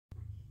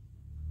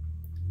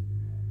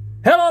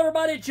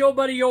everybody? It's your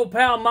buddy, your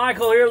pal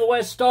Michael here, the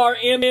WestStar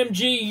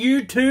MMG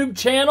YouTube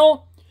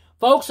channel.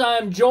 Folks, I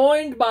am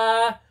joined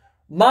by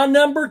my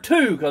number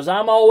two, because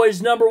I'm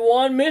always number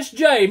one, Miss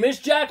J. Miss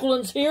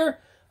Jacqueline's here.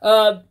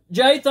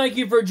 Jay, thank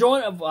you for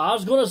joining. I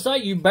was going to say,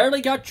 you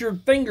barely got your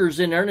fingers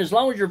in there, and as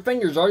long as your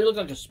fingers are, you look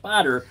like a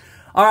spider.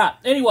 All right,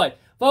 anyway,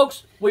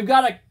 folks, we've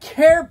got a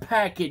care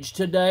package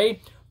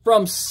today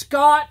from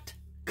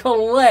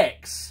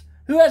ScottCollects.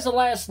 Who has the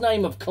last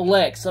name of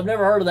Collects? I've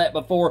never heard of that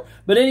before.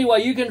 But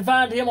anyway, you can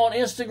find him on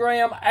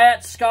Instagram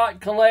at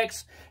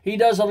ScottCollects. He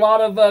does a lot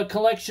of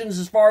collections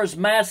as far as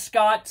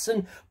mascots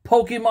and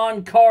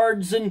Pokemon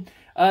cards. And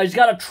he's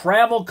got a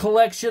travel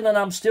collection, and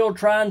I'm still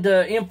trying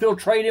to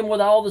infiltrate him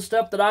with all the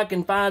stuff that I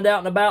can find out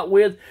and about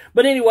with.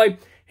 But anyway,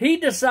 he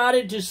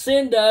decided to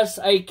send us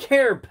a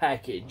care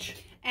package.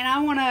 And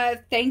I want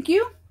to thank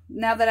you,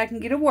 now that I can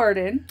get a word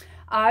in.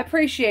 I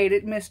appreciate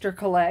it, Mr.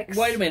 Collects.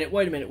 Wait a minute.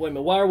 Why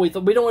are we...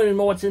 we don't even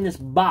know what's in this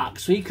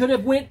box. He could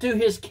have went to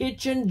his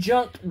kitchen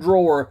junk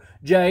drawer,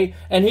 Jay,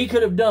 and he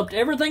could have dumped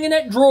everything in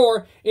that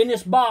drawer in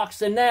this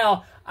box, and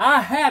now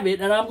I have it,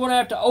 and I'm going to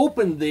have to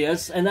open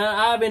this, and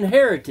I've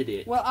inherited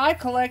it. Well, I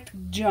collect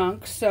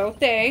junk, so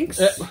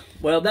thanks.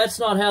 Well, that's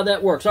not how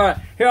that works. All right,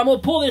 here, I'm going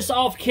to pull this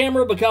off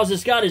camera because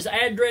it's got his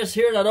address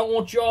here, and I don't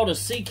want you all to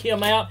seek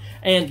him out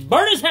and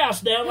burn his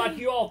house down like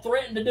you all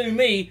threatened to do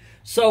me.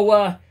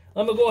 So,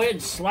 I'm going to go ahead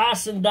and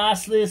slice and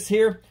dice this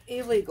here.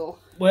 Illegal.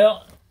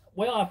 Well,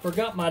 I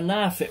forgot my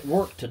knife at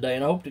work today,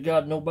 and I hope to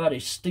God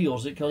nobody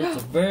steals it, because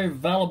it's a very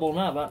valuable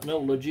knife. No,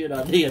 legit,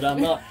 I did.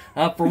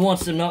 I for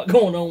once am not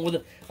going on with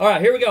it. All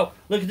right, here we go.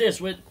 Look at this.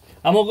 We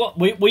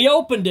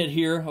opened it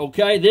here,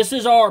 okay? This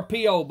is our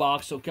P.O.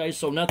 box, okay?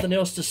 So nothing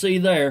else to see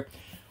there.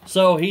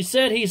 So he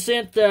said he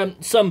sent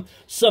some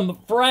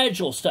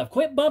fragile stuff.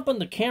 Quit bumping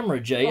the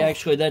camera, Jay. Oh.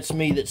 Actually, that's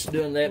me that's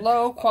doing that.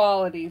 Low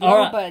quality,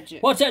 low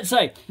budget. What's that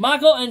say?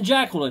 Michael and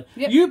Jacqueline,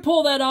 you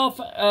pull that off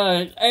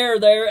air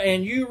there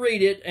and you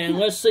read it, and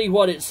let's see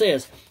what it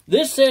says.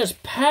 This says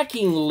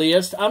packing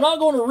list. I'm not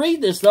going to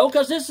read this, though,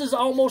 because this is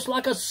almost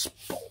like a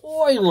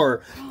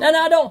spoiler. And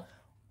I don't...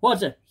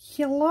 What's it?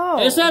 Hello.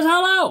 It says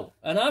hello.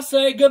 And I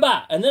say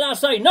goodbye. And then I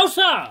say, no,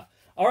 sir.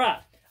 All right.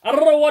 I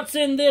don't know what's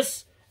in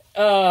this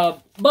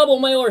bubble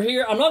mailer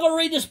here. I'm not going to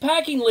read this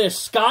packing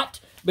list, Scott,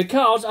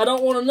 because I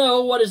don't want to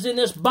know what is in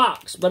this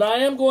box. But I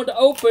am going to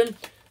open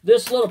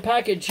this little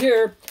package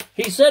here.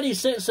 He said he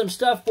sent some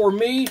stuff for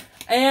me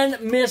and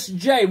Miss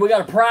J. We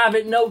got a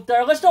private note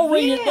there. Let's don't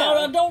read it.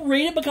 No, don't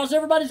read it, because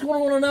everybody's going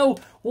to want to know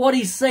what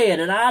he said,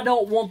 and I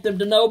don't want them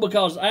to know,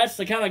 because that's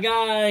the kind of guy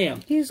I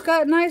am. He's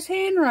got nice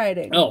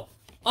handwriting. Oh.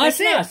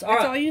 That's nice. All right.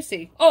 That's all you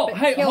see. Oh, but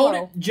hey, hold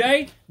it.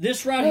 Jay,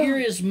 this right here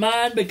is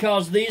mine,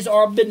 because these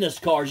are business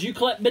cards. You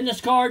collect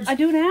business cards? I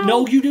do now.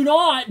 No, you do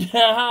not.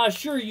 I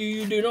assure you,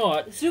 you do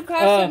not. Su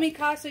casa, mi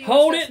casa.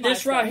 Hold it.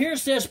 This right here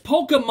says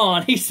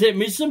Pokemon. He sent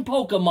me some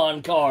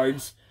Pokemon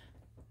cards.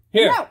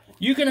 Here, no.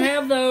 You can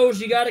have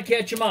those. You got to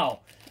catch them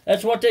all.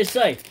 That's what they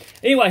say.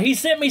 Anyway, he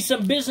sent me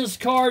some business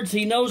cards.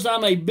 He knows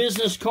I'm a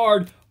business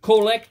card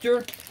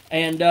collector,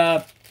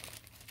 and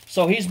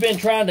so he's been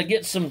trying to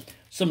get some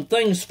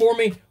things for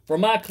me for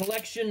my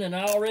collection, and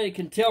I already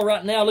can tell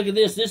right now. Look at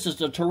this. This is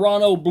the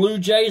Toronto Blue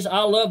Jays.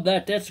 I love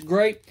that. That's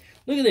great.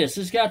 Look at this.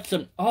 It's got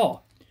some... Oh,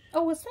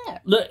 what's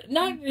that? Look,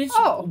 it's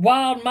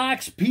Wild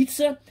Mike's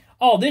Pizza.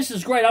 Oh, this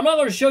is great. I'm not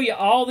going to show you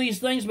all these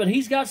things, but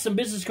he's got some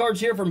business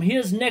cards here from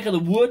his neck of the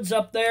woods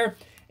up there.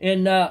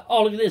 And,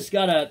 oh, look at this.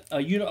 Got a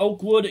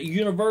Oakwood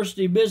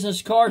University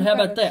business card. How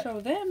about that? Show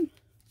them.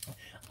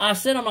 I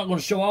said I'm not going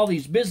to show all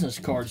these business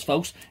cards,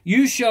 folks.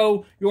 You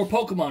show your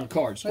Pokemon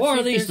cards. What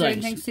are these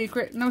things? Anything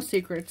secret? No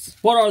secrets.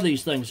 What are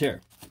these things here?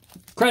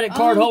 Credit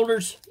card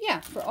holders? Yeah,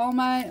 for all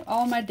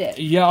my debt.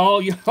 Yeah,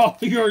 all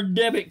your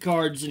debit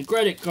cards and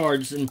credit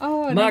cards and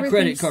my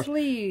credit cards.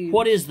 Sleeved.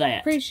 What is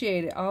that?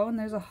 Appreciate it. Oh, and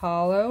there's a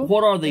hollow.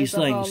 What are these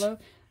things?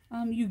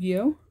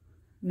 Yu-Gi-Oh.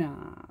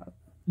 Nah.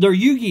 They're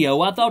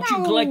Yu-Gi-Oh. I thought you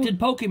collected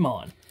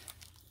Pokemon.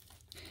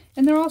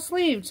 And they're all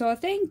sleeved, so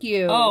thank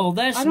you. Oh,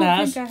 that's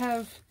nice. I don't think I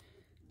have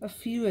a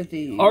few of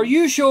these. Are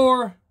you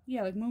sure?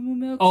 Yeah, like Moo Moo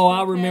Milk. Oh,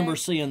 I remember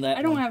seeing that.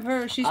 I don't have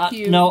her. She's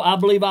cute. No, I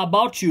believe I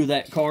bought you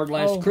that card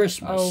last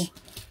Christmas.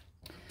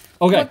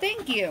 Okay. Well,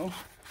 thank you.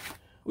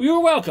 You're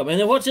welcome. And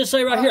then what's it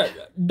say right here?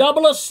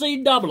 Double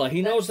C double.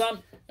 He knows I'm...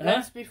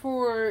 That's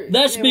before...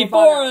 That's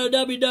before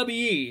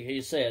WWE,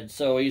 he said.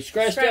 So he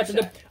scratched out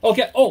the...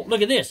 Okay. Oh,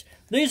 look at this.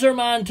 These are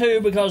mine,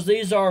 too, because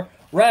these are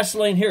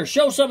wrestling. Here,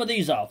 show some of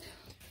these off.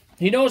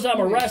 He knows I'm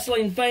a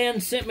wrestling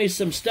fan. Sent me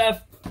some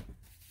stuff.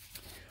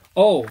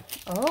 Oh.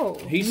 Oh,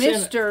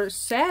 Mr.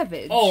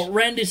 Savage. Oh,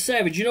 Randy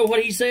Savage. You know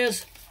what he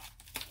says?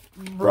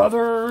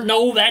 Brother.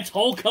 No, that's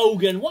Hulk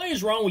Hogan. What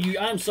is wrong with you?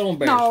 I'm so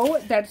embarrassed. No,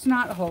 that's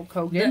not Hulk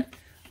Hogan.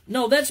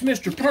 No, that's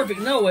Mr.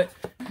 Perfect. No,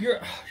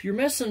 you're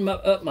messing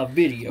up my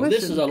video. Listen.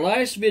 This is the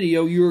last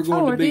video you were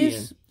going to be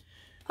in.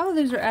 Oh,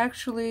 these are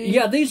actually...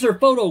 Yeah, these are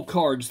photo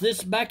cards.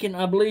 This, back in,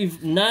 I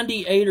believe,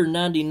 98 or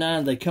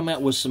 99, they come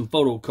out with some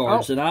photo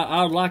cards. And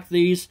I like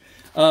these.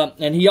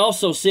 And he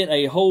also sent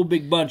a whole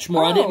big bunch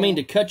more. I didn't mean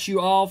to cut you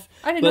off.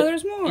 I didn't know there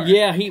was more.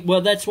 Yeah,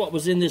 well, that's what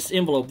was in this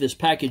envelope, this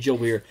package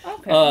over here.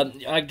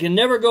 Okay. I can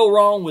never go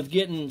wrong with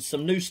getting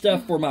some new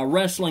stuff for my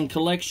wrestling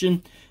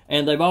collection.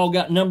 And they've all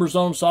got numbers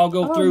on them, so I'll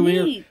go through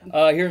here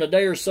in a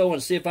day or so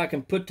and see if I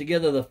can put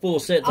together the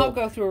full set. I'll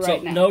go through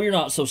right now. No, you're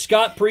not. So,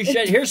 Scott,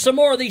 appreciate it. Here's some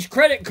more of these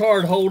credit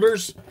card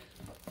holders.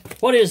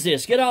 What is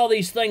this? Get all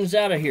these things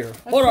out of here.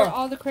 That's what are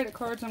all the credit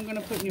cards I'm going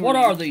to put in your What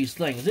are these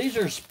things? These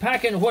are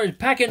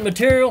packing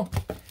material.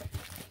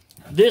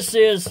 This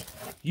is,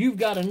 you've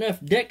got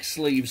enough deck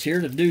sleeves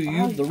here to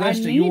do the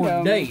rest of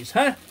your days.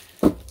 Huh?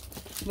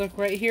 Look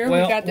right here.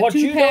 Well, we got the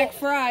Two-Pack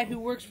Fry who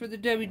works for the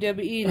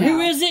WWE now.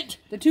 Who is it?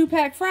 The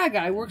Two-Pack Fry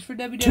guy works for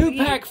WWE.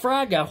 Two-Pack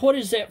Fry guy. What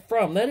is that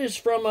from? That is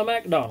from a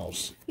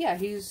McDonald's. Yeah,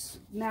 he's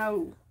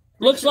now...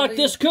 Looks like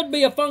this could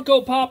be a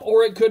Funko Pop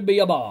or it could be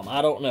a bomb.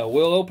 I don't know.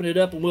 We'll open it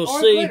up and we'll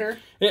see. Glitter.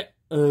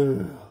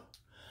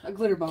 A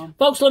glitter bomb.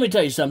 Folks, let me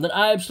tell you something.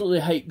 I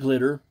absolutely hate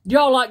glitter. Do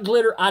y'all like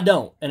glitter? I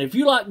don't. And if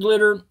you like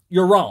glitter,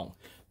 you're wrong.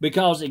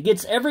 Because it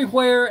gets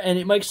everywhere and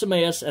it makes a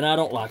mess, and I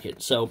don't like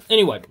it. So,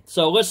 anyway.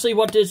 So, let's see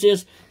what this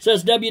is. It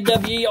says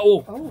WWE.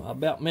 Oh, I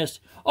about missed.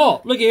 Oh,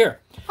 look at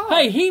here.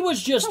 Hey, he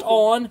was just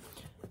on.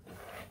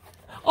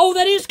 Oh,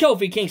 that is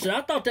Kofi Kingston.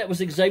 I thought that was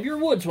Xavier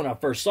Woods when I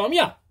first saw him.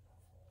 Yeah.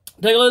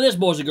 Take a look at this,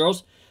 boys and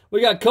girls. We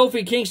got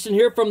Kofi Kingston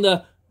here from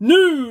the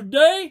New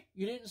Day.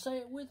 You didn't say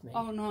it with me.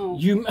 Oh, no.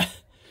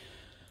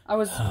 I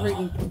was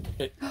reading.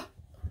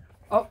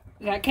 Oh,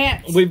 we got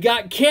cats. We've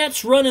got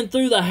cats running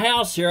through the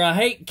house here. I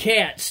hate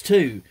cats,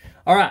 too.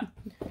 All right.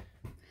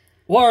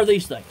 What are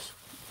these things?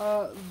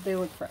 They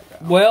look fragile.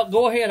 Well,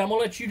 go ahead. I'm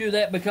going to let you do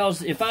that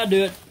because if I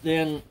do it,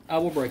 then I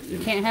will break them. You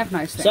can't have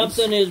nice things.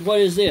 Something is, what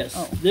is this?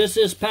 Oh. This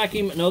is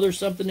packing. No, there's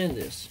something in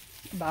this.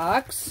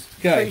 Box.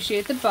 Okay.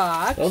 Appreciate the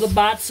box. Throw the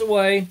bots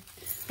away.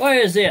 What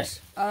is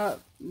this?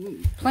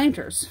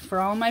 Planters for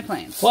all my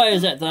plants. What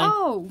is that thing?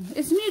 Oh,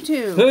 it's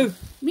Mewtwo. Who?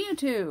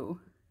 Mewtwo.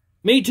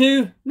 Me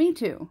too? Me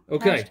too.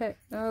 Okay. Hashtag,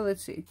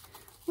 let's see.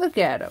 Look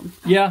at him.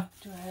 Yeah.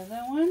 Do I have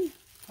that one?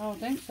 I don't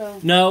think so.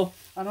 No.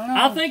 I don't know.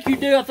 I think you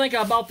do. I think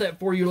I bought that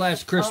for you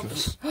last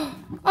Christmas.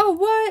 Oh,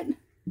 what?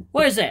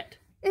 What is that?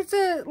 It's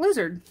a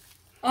lizard.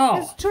 Oh.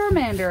 It's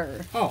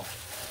Charmander. Oh.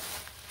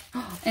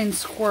 And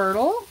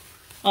Squirtle.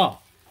 Oh.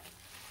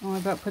 Oh, I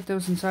about put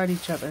those inside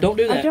each other. Don't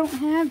do that. I don't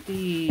have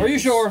these. Are you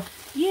sure?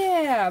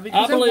 Yeah,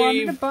 because I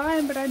wanted to buy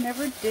them, but I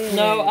never did.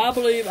 No, I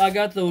believe I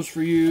got those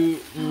for you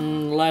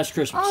last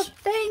Christmas. Oh,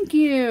 thank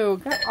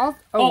you. Got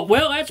all,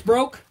 well, that's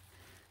broke.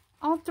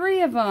 All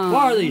three of them.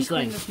 What are these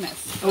things? This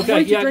mess. Okay, I'm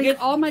going to drink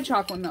all my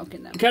chocolate milk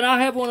in them. Can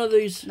I have one of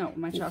these? No,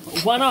 my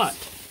chocolate. Why not?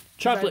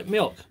 Chocolate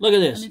milk. Look at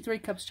this. I need 3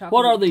 cups chocolate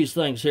What milk. are these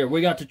things here?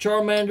 We got the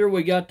Charmander,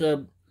 we got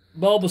the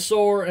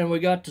Bulbasaur, and we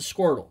got the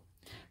Squirtle.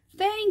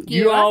 Thank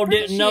you. You all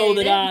didn't know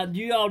that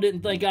you all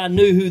didn't think I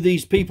knew who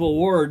these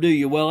people were, do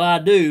you? Well, I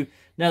do.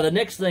 Now, the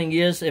next thing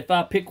is, if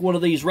I pick one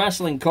of these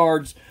wrestling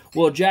cards,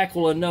 will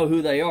Jacqueline know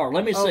who they are?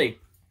 Let me see.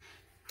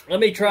 Let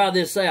me try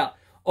this out.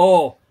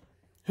 Oh,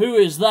 who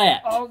is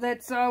that? Oh,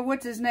 that's,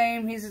 what's his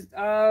name? He's,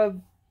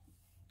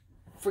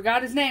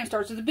 forgot his name.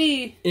 Starts with a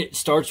B. It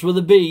starts with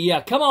a B.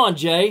 Yeah, come on,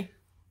 Jay.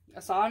 I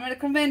saw him at a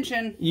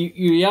convention.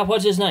 Yeah,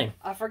 what's his name?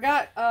 I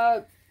forgot,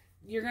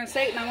 you're gonna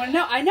say it, and I want to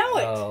know. I know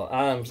it. Oh,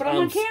 but I'm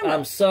on camera.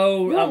 I'm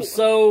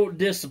so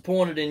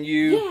disappointed in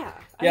you.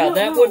 Yeah,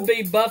 that would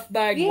be Buff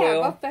Bagwell. Yeah,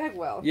 Buff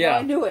Bagwell. Yeah, no,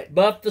 I knew it.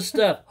 Buff the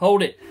stuff.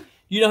 Hold it.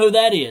 You know who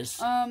that is?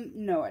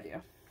 No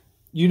idea.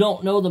 You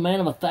don't know the man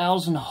of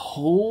 1,000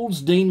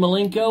 holds, Dean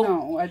Malenko?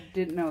 No, I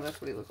didn't know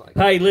that's what he looked like.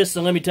 Hey,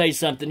 listen, let me tell you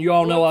something. You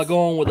all know I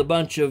go on with a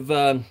bunch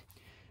of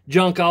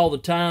junk all the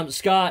time.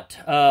 Scott,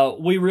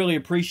 we really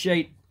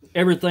appreciate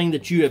everything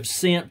that you have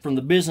sent, from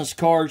the business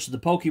cards to the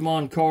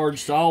Pokemon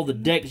cards to all the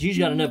decks. She's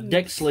got enough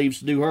deck sleeves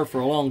to do her for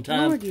a long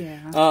time. Lord,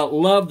 yeah.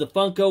 Love the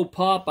Funko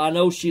Pop. I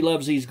know she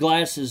loves these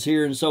glasses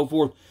here and so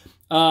forth.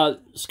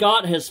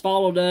 Scott has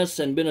followed us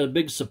and been a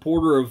big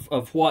supporter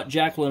of what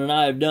Jacqueline and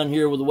I have done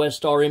here with the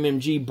WestStar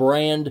MMG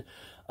brand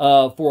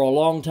for a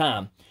long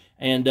time.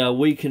 And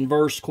we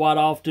converse quite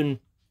often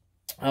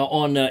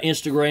on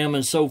Instagram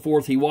and so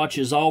forth. He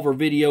watches all of our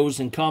videos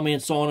and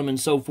comments on them and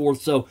so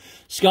forth. So,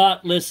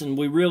 Scott, listen,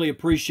 we really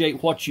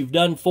appreciate what you've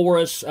done for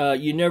us.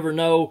 You never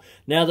know,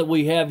 now that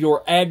we have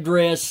your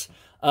address,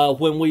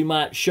 when we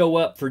might show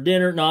up for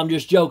dinner. No, I'm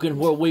just joking.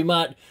 Where we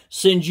might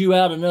send you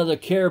out another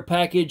care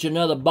package,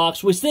 another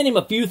box. We sent him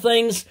a few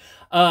things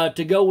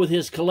to go with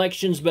his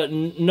collections, but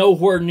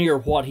nowhere near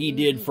what he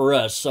did for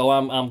us. So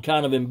I'm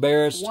kind of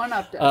embarrassed.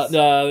 One-upped us.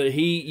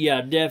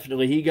 Yeah,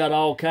 definitely. He got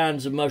all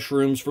kinds of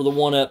mushrooms for the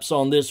one-ups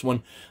on this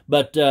one.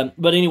 But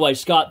anyway,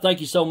 Scott,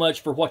 thank you so much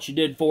for what you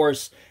did for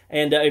us.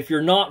 And if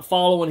you're not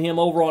following him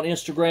over on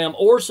Instagram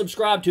or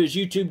subscribe to his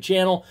YouTube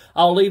channel,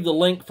 I'll leave the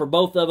link for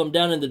both of them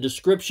down in the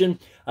description.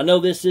 I know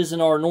this isn't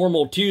our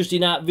normal Tuesday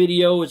night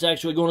video. It's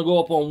actually going to go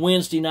up on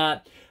Wednesday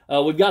night.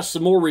 We've got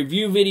some more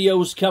review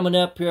videos coming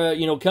up,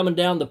 coming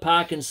down the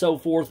pike and so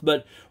forth,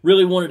 but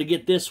really wanted to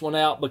get this one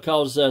out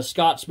because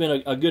Scott's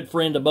been a good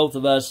friend to both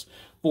of us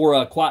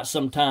for quite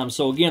some time.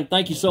 So again,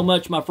 thank you so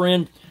much, my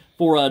friend,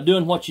 for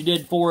doing what you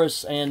did for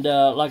us. And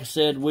like I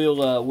said,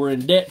 we're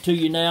in debt to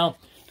you now.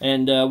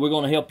 And we're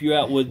going to help you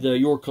out with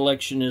your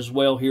collection as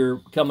well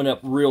here coming up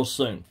real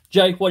soon.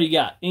 Jay, what do you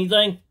got?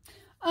 Anything?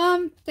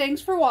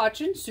 Thanks for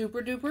watching.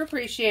 Super duper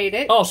appreciate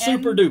it. Oh,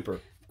 super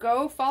duper.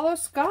 Go follow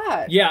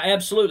Scott. Yeah,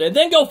 absolutely. And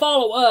then go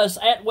follow us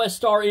at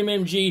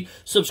WestStarMMG.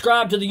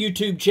 Subscribe to the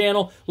YouTube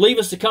channel. Leave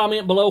us a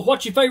comment below.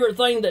 What's your favorite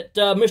thing that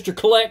Mr.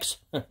 Collects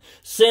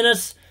sent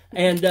us?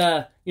 And,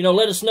 you know,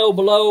 let us know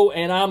below.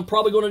 And I'm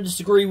probably going to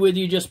disagree with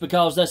you just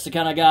because that's the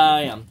kind of guy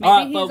I am. Maybe all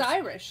right, he's folks.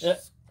 Irish.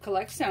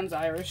 Collects sounds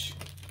Irish.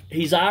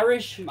 He's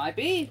Irish? Might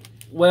be.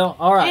 Well,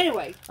 all right.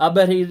 Anyway. I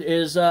bet he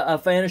is a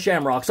fan of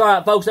shamrocks. All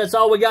right, folks, that's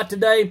all we got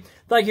today.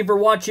 Thank you for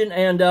watching,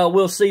 and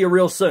we'll see you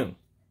real soon.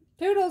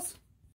 Toodles.